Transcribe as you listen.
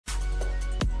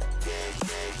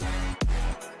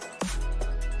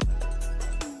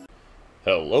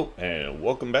Hello and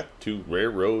welcome back to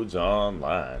RailRoads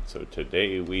Online. So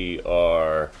today we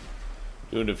are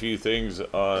doing a few things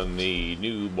on the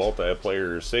new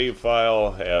multiplayer save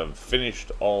file. Have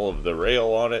finished all of the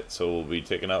rail on it, so we'll be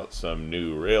taking out some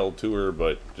new rail tour,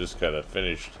 but just kind of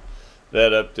finished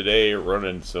that up today,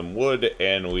 running some wood,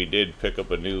 and we did pick up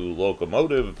a new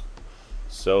locomotive.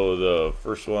 So the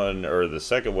first one, or the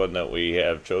second one that we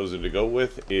have chosen to go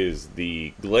with is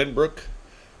the Glenbrook.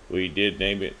 We did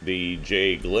name it the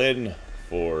J. Glenn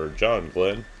for John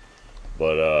Glenn,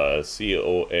 but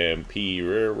COMP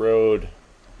Railroad.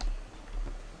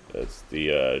 That's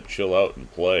the chill out and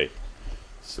play.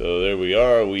 So there we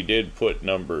are. We did put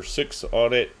number 6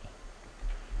 on it,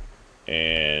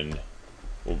 and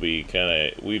we'll be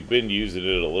we've been using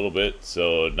it a little bit,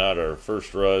 so not our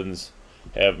first runs.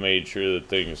 Have made sure that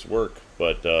things work,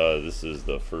 but this is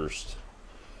the first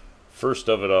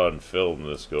of it on film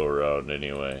this go around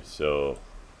anyway, so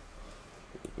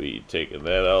we'll be taking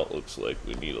that out. Looks like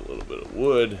we need a little bit of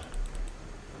wood.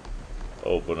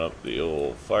 Open up the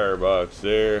old firebox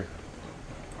there,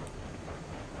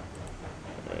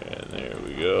 and there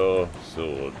we go. So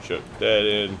we'll chuck that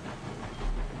in.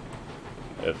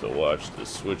 Have to watch the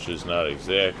switches, not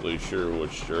exactly sure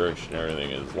which direction everything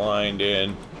is lined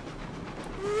in.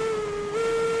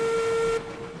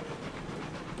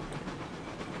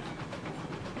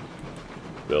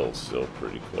 Bill's still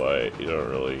pretty quiet. You don't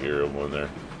really hear them when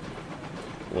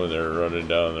they're running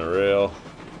down the rail.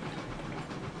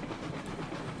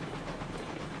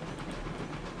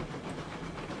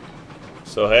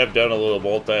 So I have done a little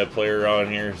multiplayer on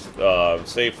here.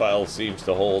 Save file seems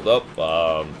to hold up.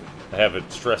 I haven't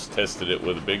stress tested it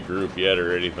with a big group yet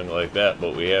or anything like that,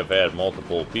 but we have had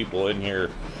multiple people in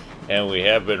here, and we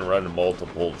have been running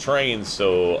multiple trains,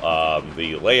 so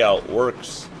the layout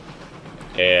works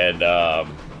and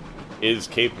is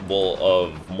capable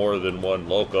of more than one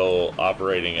loco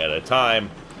operating at a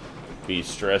time. Be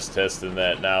stress testing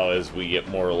that now as we get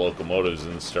more locomotives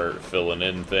and start filling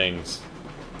in things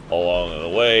along the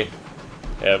way.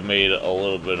 Have made a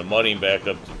little bit of money, back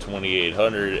up to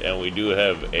 2,800, and we do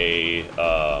have a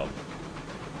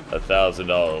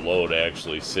 $1,000 load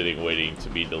actually sitting waiting to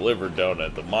be delivered down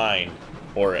at the mine,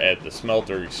 or at the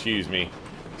smelter, excuse me.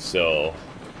 So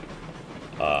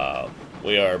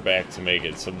we are back to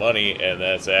making some money, and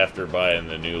that's after buying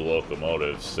the new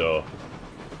locomotives. So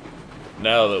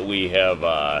now that we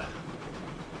have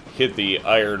hit the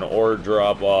iron ore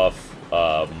drop off,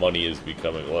 money is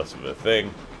becoming less of a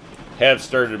thing. Have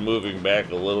started moving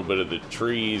back a little bit of the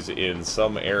trees in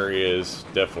some areas,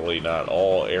 definitely not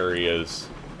all areas.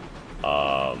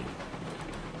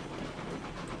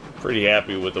 Pretty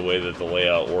happy with the way that the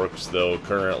layout works, though.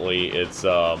 Currently it's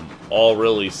all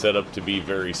really set up to be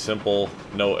very simple.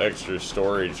 No extra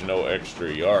storage, no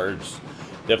extra yards.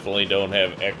 Definitely don't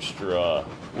have extra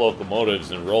locomotives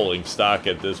and rolling stock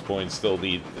at this point. Still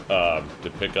need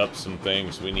to pick up some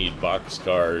things. We need box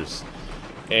cars,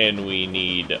 and we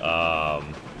need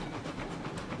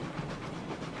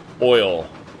oil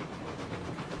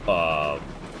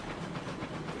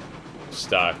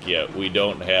stock yet. We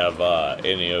don't have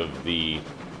any of the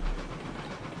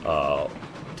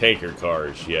tanker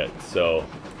cars yet, so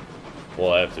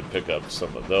we'll have to pick up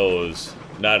some of those.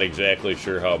 Not exactly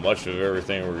sure how much of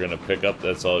everything we're going to pick up.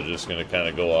 That's all just going to kind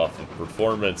of go off of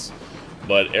performance,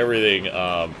 but everything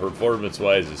performance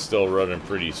wise is still running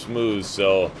pretty smooth.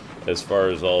 So as far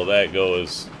as all that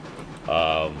goes,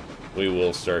 we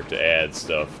will start to add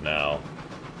stuff now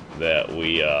that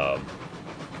we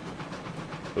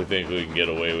think we can get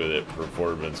away with it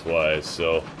performance-wise.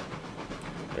 So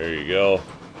there you go.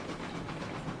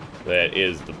 That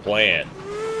is the plan.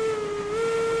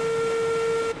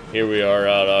 Here we are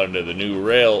out onto the new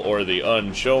rail, or the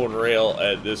unshown rail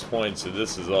at this point. So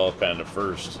this is all kind of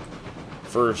first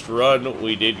run.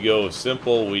 We did go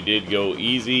simple. We did go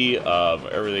easy.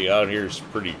 Everything out here is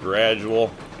pretty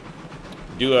gradual.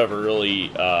 Do have a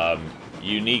really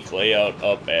unique layout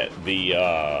up at the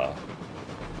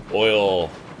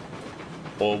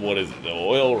what is it, the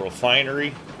oil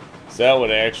refinery. So that one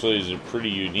actually is a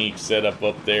pretty unique setup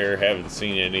up there. Haven't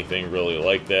seen anything really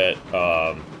like that.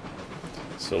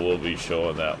 So we'll be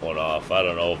showing that one off. I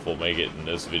don't know if we'll make it in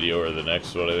this video or the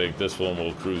next one. I think this one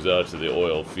will cruise out to the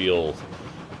oil field,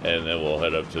 and then we'll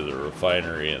head up to the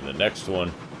refinery in the next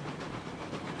one.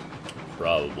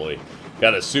 Probably.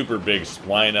 Got a super big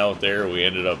spline out there. We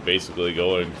ended up basically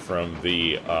going from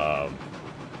the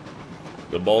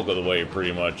bulk of the way,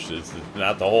 pretty much. It's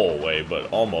not the whole way,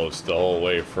 but almost the whole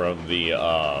way, from the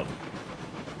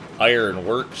iron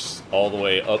works all the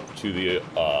way up to the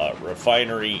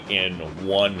refinery in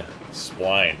one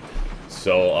spline.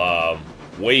 So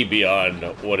way beyond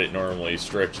what it normally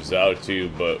stretches out to,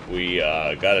 but we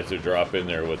got it to drop in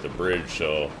there with the bridge,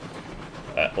 so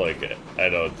I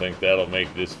don't think that'll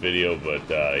make this video, but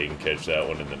you can catch that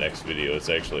one in the next video. It's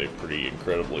actually a pretty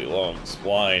incredibly long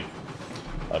spline.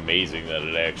 Amazing that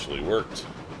it actually worked.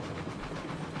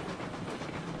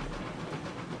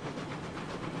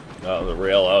 The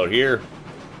rail out here,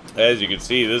 as you can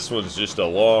see, this one's just a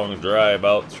long drive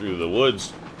out through the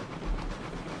woods.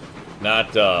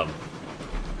 Not a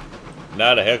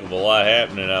heck of a lot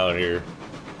happening out here.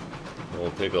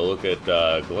 We'll take a look at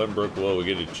Glenbrook while we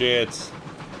get a chance.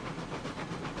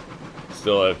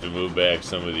 Still have to move back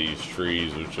some of these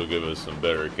trees, which will give us some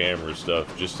better camera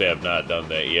stuff. Just have not done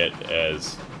that yet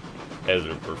as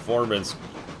a performance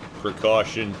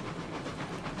precaution.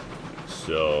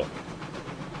 So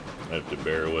I have to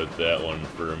bear with that one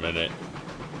for a minute.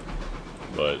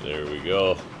 But there we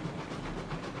go.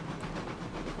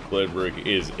 Glenbrook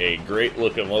is a great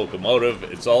looking locomotive.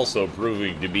 It's also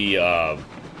proving to be a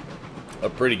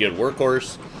pretty good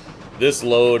workhorse. This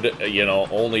load, you know,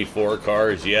 only 4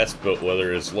 cars, yes, but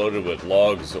whether it's loaded with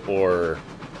logs or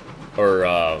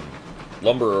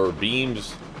lumber or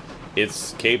beams,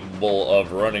 it's capable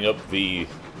of running up the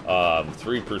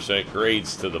 3%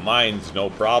 grades to the mines,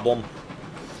 no problem.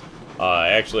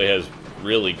 Actually has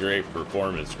really great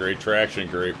performance, great traction,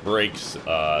 great brakes.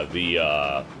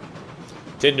 The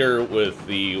tinder with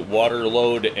the water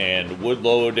load and wood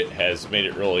load has made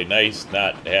it really nice,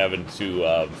 not having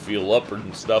to fuel up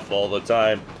and stuff all the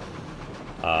time.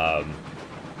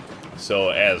 So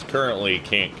as currently,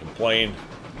 can't complain.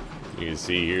 You can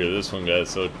see here, this one got,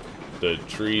 so the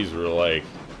trees were like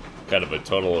kind of a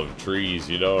tunnel of trees,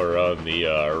 you know, around the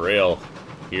rail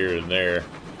here and there.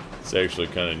 It's actually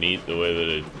kind of neat the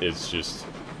way that it's just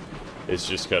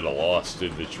kind of lost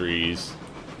in the trees.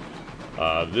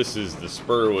 This is the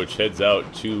spur which heads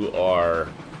out to our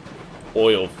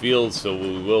oil field, so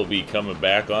we will be coming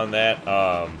back on that.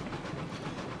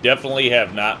 Definitely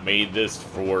have not made this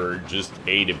for just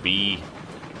A to B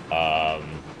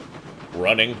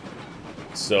running.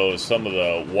 So some of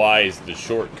the Ys, the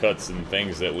shortcuts and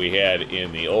things that we had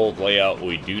in the old layout,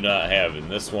 we do not have in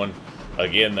this one.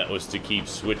 Again, that was to keep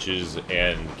switches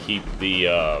and keep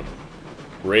the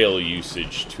rail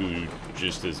usage to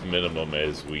just as minimum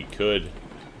as we could.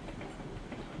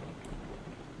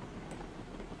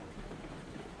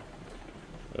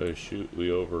 Oh shoot,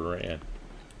 we overran.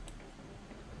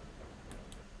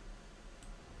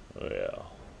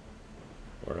 Well,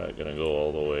 we're not gonna go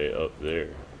all the way up there,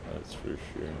 that's for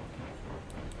sure.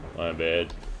 My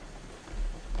bad.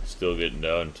 Still getting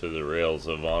down to the rails.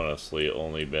 I've honestly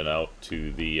only been out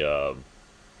to the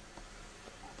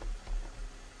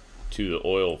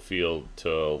oil field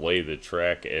to lay the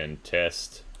track and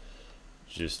test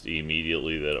just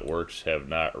immediately that it works. Have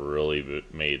not really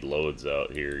made loads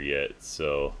out here yet,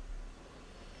 so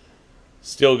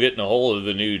still getting a hold of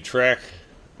the new track,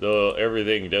 though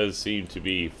everything does seem to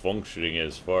be functioning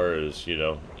as far as, you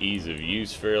know, ease of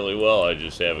use fairly well. I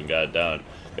just haven't got down.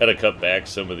 Got to cut back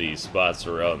some of these spots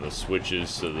around the switches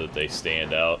so that they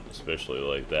stand out, especially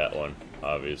like that one,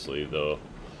 obviously, though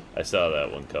I saw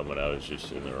that one coming. I was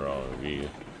just in the wrong view.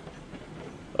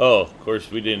 Oh, of course,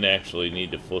 we didn't actually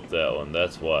need to flip that one.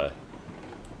 That's why.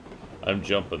 I'm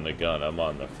jumping the gun. I'm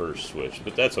on the first switch,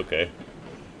 but that's okay.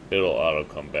 It'll auto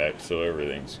come back, so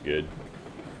everything's good.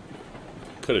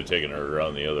 Could have taken her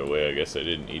around the other way. I guess I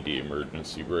didn't need the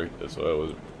emergency brake. That's why I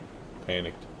wasn't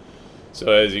panicked. So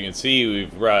as you can see,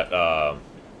 we've brought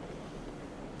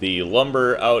the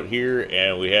lumber out here,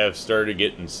 and we have started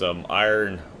getting some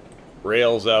iron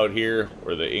rails out here,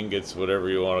 or the ingots, whatever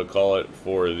you want to call it,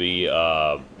 for the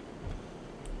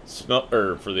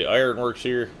for the ironworks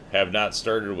here. Have not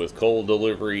started with coal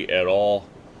delivery at all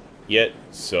yet,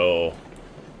 so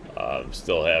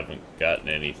still haven't gotten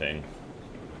anything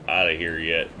out of here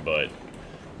yet, but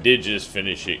did just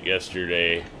finish it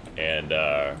yesterday and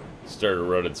started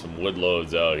running some wood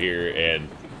loads out here and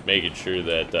making sure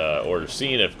that or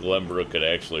seeing if Glenbrook could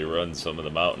actually run some of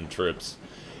the mountain trips,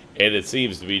 and it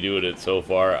seems to be doing it so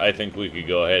far. I think we could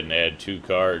go ahead and add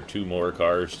two more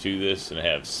cars to this and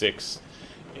have 6,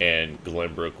 and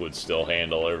Glenbrook would still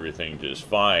handle everything just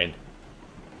fine.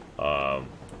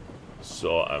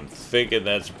 So I'm thinking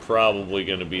that's probably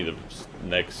going to be the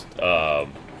next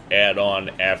add-on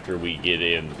after we get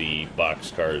in the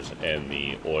boxcars and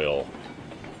the oil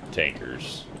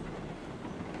tankers.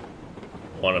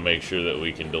 Want to make sure that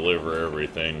we can deliver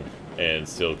everything and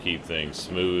still keep things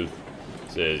smooth.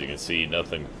 So as you can see,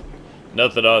 nothing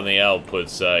on the output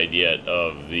side yet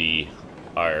of the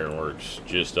ironworks,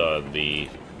 just on the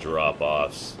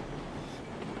drop-offs.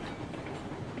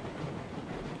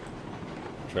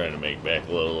 trying to make back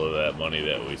a little of that money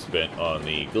that we spent on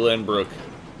the Glenbrook,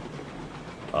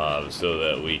 so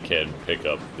that we can pick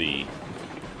up the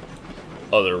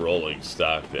other rolling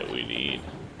stock that we need.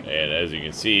 And as you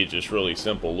can see, just really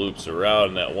simple loops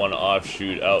around. That one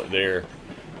offshoot out there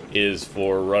is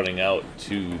for running out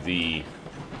to the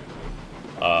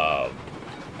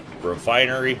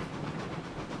refinery,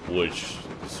 which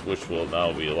the switch will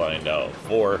now be lined out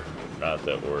for. Not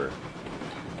that we're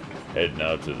heading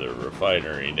out to the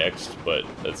refinery next, but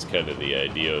that's kind of the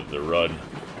idea of the run.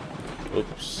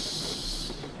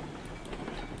 Oops.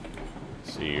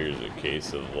 See, here's a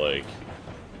case of like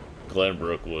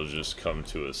Glenbrook will just come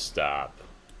to a stop.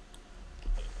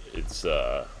 It's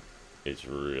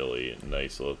really a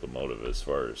nice locomotive as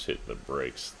far as hitting the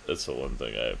brakes. That's the one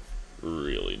thing I've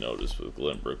really noticed with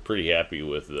Glenbrook. Pretty happy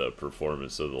with the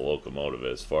performance of the locomotive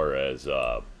as far as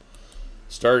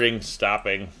starting,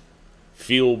 stopping,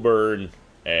 fuel burn,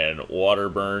 and water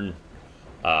burn.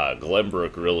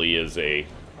 Glenbrook really is a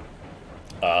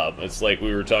it's like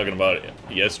we were talking about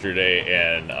yesterday,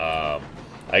 and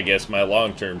I guess my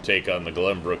long-term take on the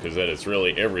Glenbrook is that it's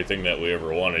really everything that we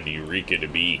ever wanted Eureka to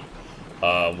be.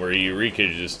 Where Eureka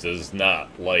just does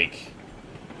not like,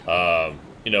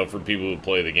 you know, for people who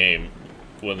play the game,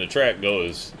 when the track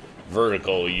goes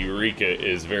vertical, Eureka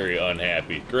is very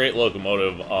unhappy. Great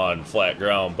locomotive on flat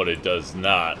ground, but it does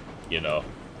not, you know,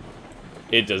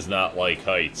 it does not like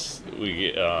heights,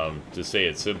 to say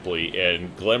it simply,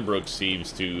 and Glenbrook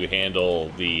seems to handle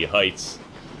the heights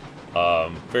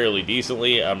fairly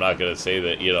decently. I'm not going to say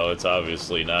that, you know, it's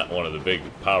obviously not one of the big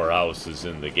powerhouses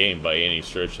in the game by any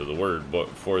stretch of the word, but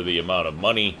for the amount of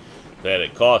money that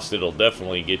it costs, it'll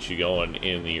definitely get you going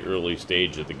in the early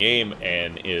stage of the game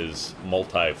and is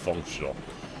multifunctional.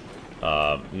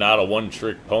 Not a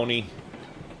one-trick pony.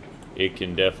 It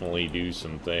can definitely do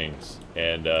some things,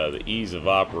 and the ease of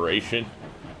operation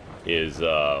is,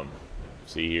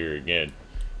 see here again,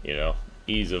 you know,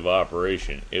 ease of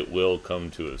operation. It will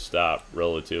come to a stop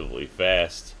relatively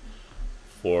fast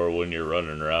for when you're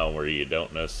running around where you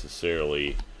don't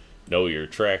necessarily know your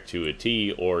track to a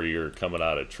T, or you're coming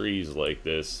out of trees like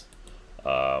this.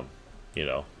 You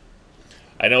know,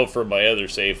 I know from my other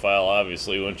save file,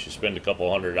 obviously once you spend a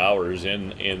couple hundred hours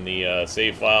in the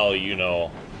save file, you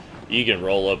know, you can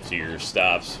roll up to your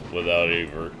stops without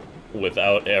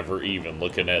ever even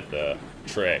looking at the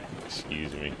track,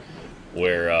 excuse me,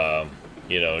 where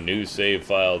you know, new save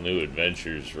file, new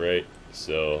adventures, right?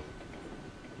 So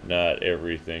not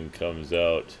everything comes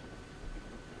out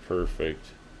perfect.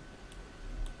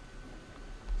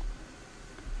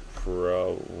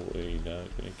 Probably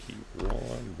not going to keep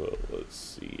rolling, but let's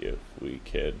see if we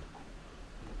can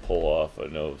pull off a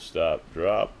no stop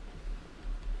drop.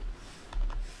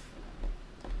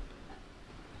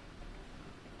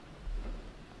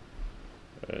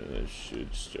 And this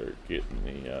should start getting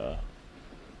the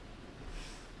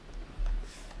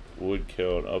wood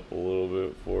count up a little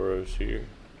bit for us here,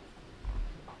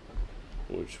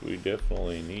 which we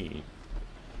definitely need.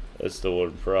 That's the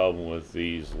one problem with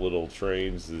these little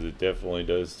trains, is it definitely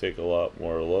does take a lot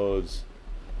more loads.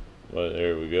 But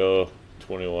there we go,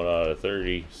 21 out of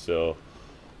 30, so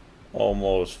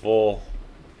almost full,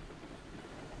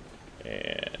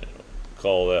 and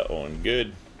call that one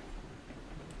good.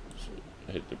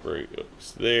 So hit the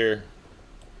brakes there.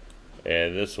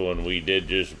 And this one we did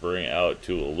just bring out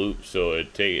to a loop, so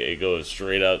it goes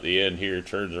straight out the end here,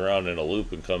 turns around in a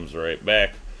loop and comes right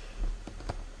back.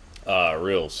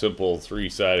 Real simple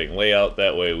three-siding layout.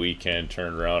 That way we can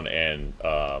turn around and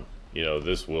you know,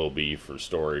 this will be for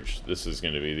storage. This is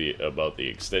going to be about the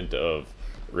extent of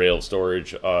rail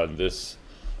storage on this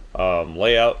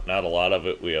layout. Not a lot of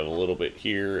it. We have a little bit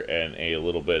here and a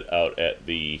little bit out at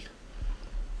the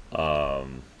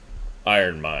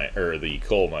iron mine, or the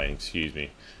coal mine, excuse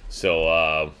me.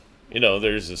 So you know,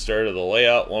 there's the start of the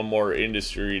layout. One more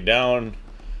industry down.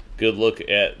 Good look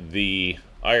at the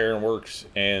ironworks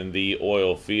and the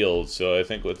oil fields. So I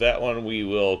think with that one we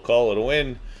will call it a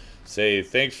win. Say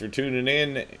thanks for tuning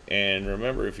in, and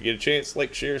remember, if you get a chance,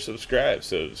 like, share, subscribe.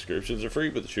 So subscriptions are free,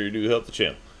 but they sure do help the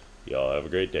channel. Y'all have a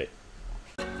great day.